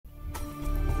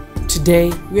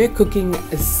Today we are cooking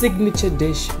a signature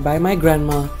dish by my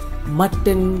grandma,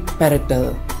 Mutton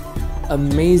Peratal.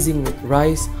 Amazing with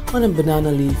rice on a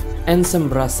banana leaf and some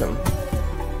rasam.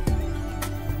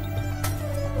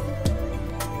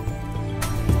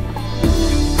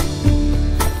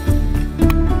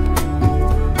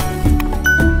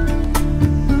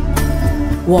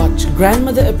 Watch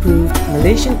grandmother approved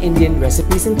Malaysian Indian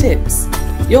recipes and tips.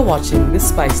 You're watching the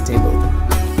Spice Table.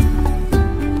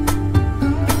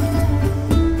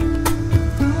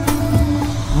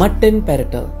 Mutton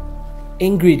Peratal.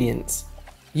 Ingredients.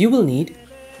 You will need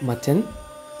mutton,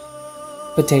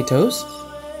 potatoes,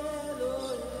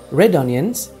 red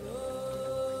onions,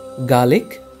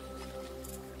 garlic,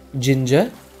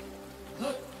 ginger,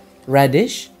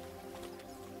 radish,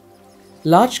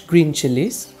 large green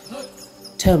chilies,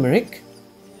 turmeric,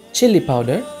 chilli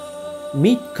powder,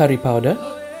 meat curry powder,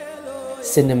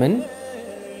 cinnamon,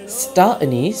 star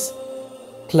anise,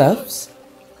 cloves,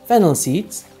 fennel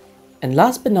seeds, and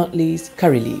last but not least,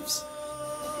 curry leaves.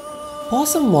 Pour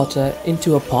some water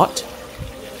into a pot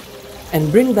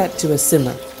and bring that to a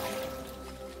simmer.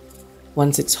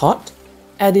 Once it's hot,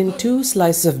 add in 2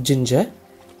 slices of ginger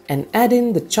and add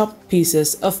in the chopped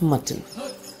pieces of mutton.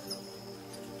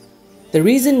 The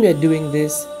reason we are doing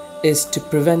this is to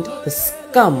prevent the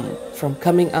scum from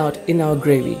coming out in our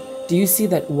gravy. Do you see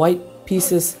that white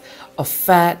pieces of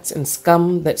fats and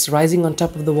scum that's rising on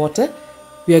top of the water?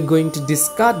 We are going to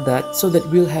discard that so that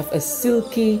we'll have a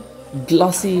silky,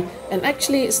 glossy and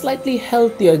actually slightly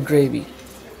healthier gravy.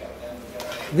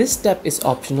 This step is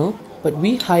optional, but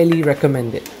we highly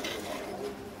recommend it.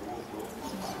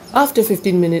 After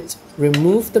 15 minutes,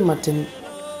 remove the mutton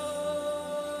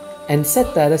and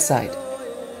set that aside.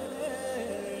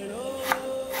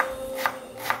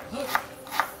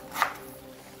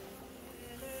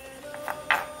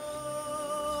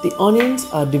 The onions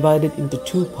are divided into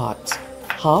 2 parts.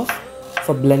 Half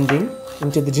for blending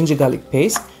into the ginger garlic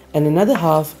paste and another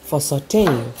half for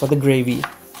sautéing for the gravy.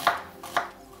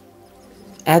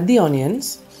 Add the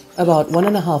onions, about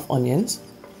 1½ onions,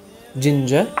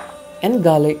 ginger and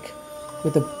garlic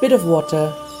with a bit of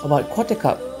water, about 1/4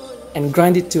 cup, and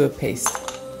grind it to a paste.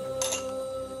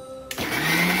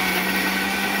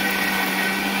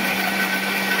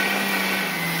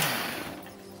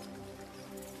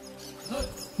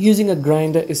 Using a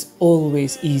grinder is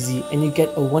always easy and you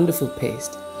get a wonderful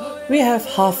paste. We have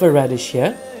half a radish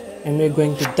here and we're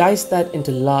going to dice that into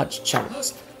large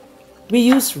chunks. We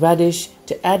use radish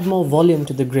to add more volume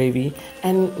to the gravy,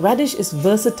 and radish is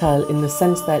versatile in the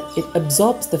sense that it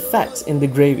absorbs the fats in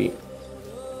the gravy.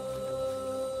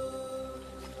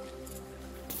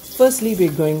 Firstly,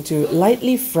 we're going to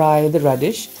lightly fry the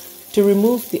radish to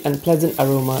remove the unpleasant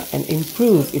aroma and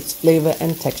improve its flavor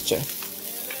and texture.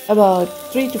 About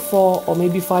 3 to 4 or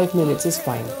maybe 5 minutes is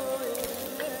fine.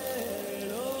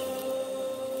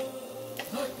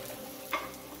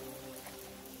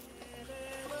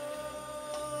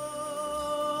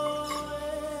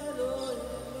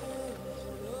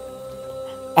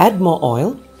 Add more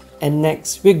oil, and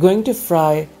next we're going to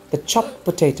fry the chopped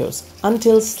potatoes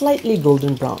until slightly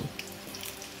golden brown.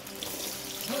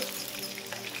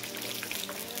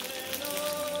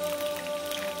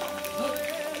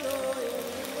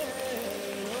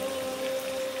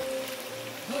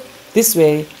 This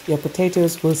way, your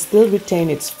potatoes will still retain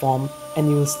its form and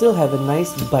you will still have a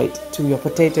nice bite to your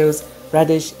potatoes,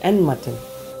 radish and mutton.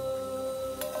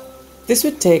 This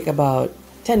would take about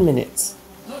 10 minutes.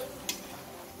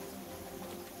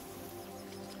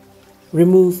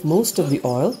 Remove most of the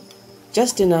oil,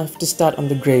 just enough to start on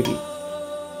the gravy.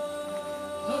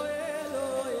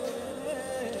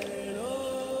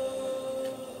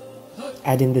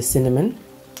 Add in the cinnamon,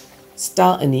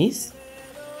 star anise,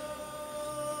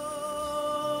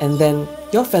 and then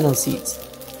your fennel seeds.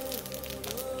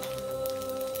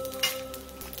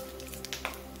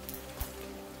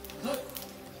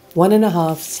 One and a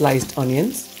half sliced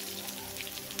onions,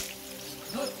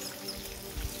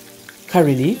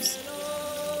 curry leaves,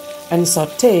 and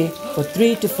sauté for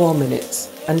 3 to 4 minutes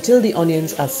until the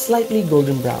onions are slightly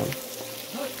golden brown.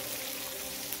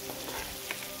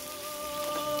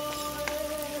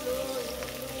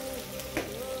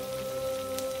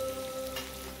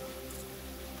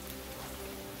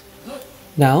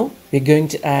 Now we're going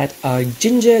to add our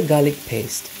ginger garlic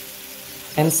paste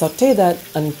and sauté that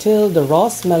until the raw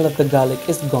smell of the garlic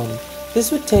is gone.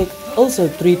 This would take also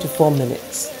 3 to 4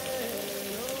 minutes.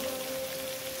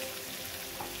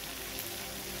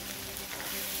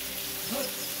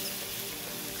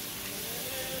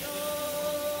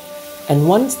 And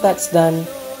once that's done,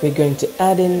 we're going to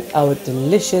add in our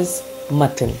delicious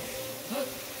mutton.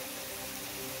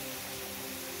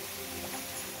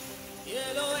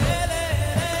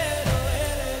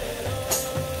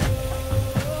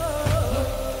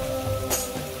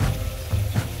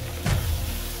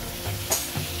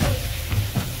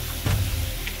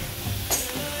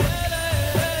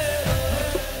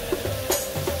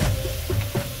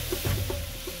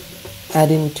 Add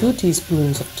in 2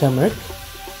 teaspoons of turmeric,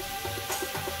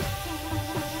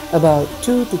 about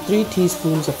 2 to 3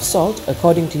 teaspoons of salt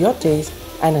according to your taste,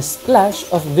 and a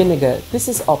splash of vinegar. This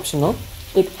is optional.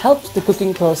 It helps the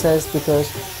cooking process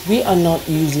because we are not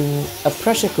using a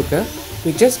pressure cooker.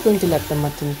 We're just going to let the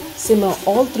mutton simmer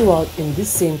all throughout in this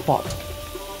same pot.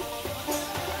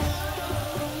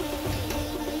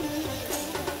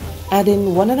 Add in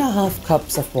 1.5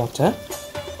 cups of water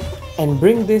and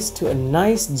bring this to a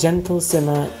nice gentle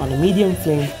simmer on a medium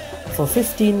flame for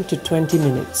 15 to 20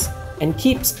 minutes and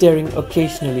keep stirring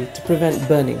occasionally to prevent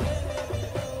burning.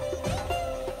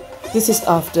 This is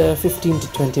after 15 to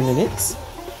 20 minutes.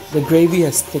 The gravy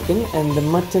has thickened and the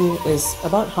mutton is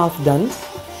about half done.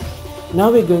 Now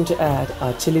we're going to add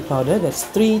our chili powder. That's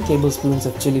 3 tablespoons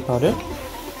of chili powder.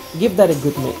 Give that a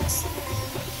good mix.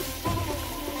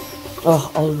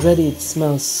 Oh, already it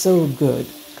smells so good.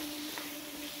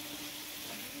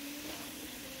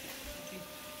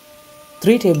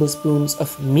 3 tablespoons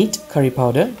of meat curry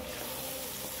powder.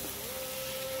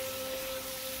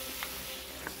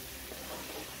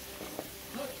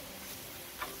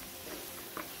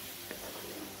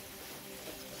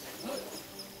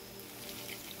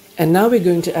 And now we're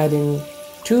going to add in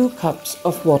 2 cups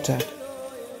of water.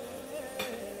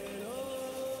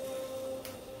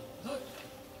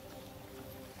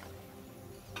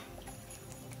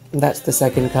 That's the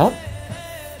second cup.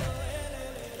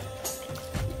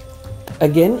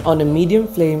 Again, on a medium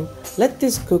flame, let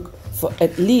this cook for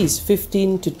at least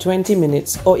 15 to 20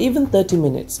 minutes or even 30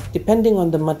 minutes, depending on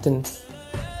the mutton.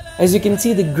 As you can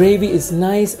see, the gravy is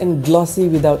nice and glossy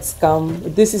without scum.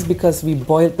 This is because we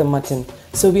boiled the mutton,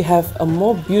 so we have a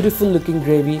more beautiful looking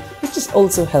gravy, which is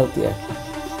also healthier.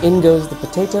 In goes the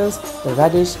potatoes, the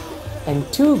radish, and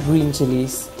 2 green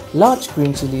chilies, large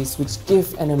green chilies, which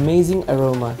give an amazing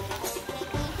aroma.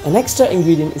 An extra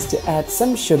ingredient is to add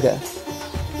some sugar.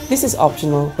 This is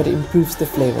optional, but it improves the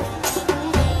flavor.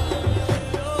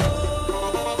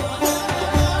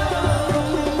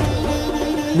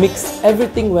 Mix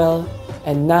everything well,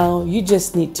 and now you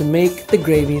just need to make the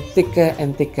gravy thicker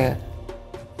and thicker.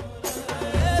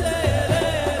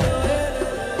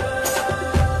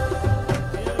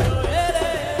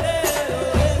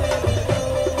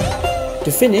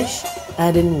 To finish,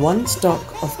 add in 1 stalk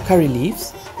of curry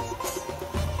leaves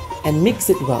and mix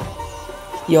it well.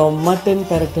 Your mutton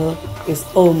peratal is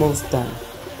almost done.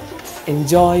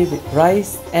 Enjoy with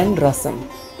rice and rasam.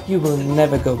 You will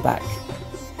never go back.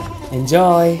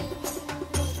 Enjoy!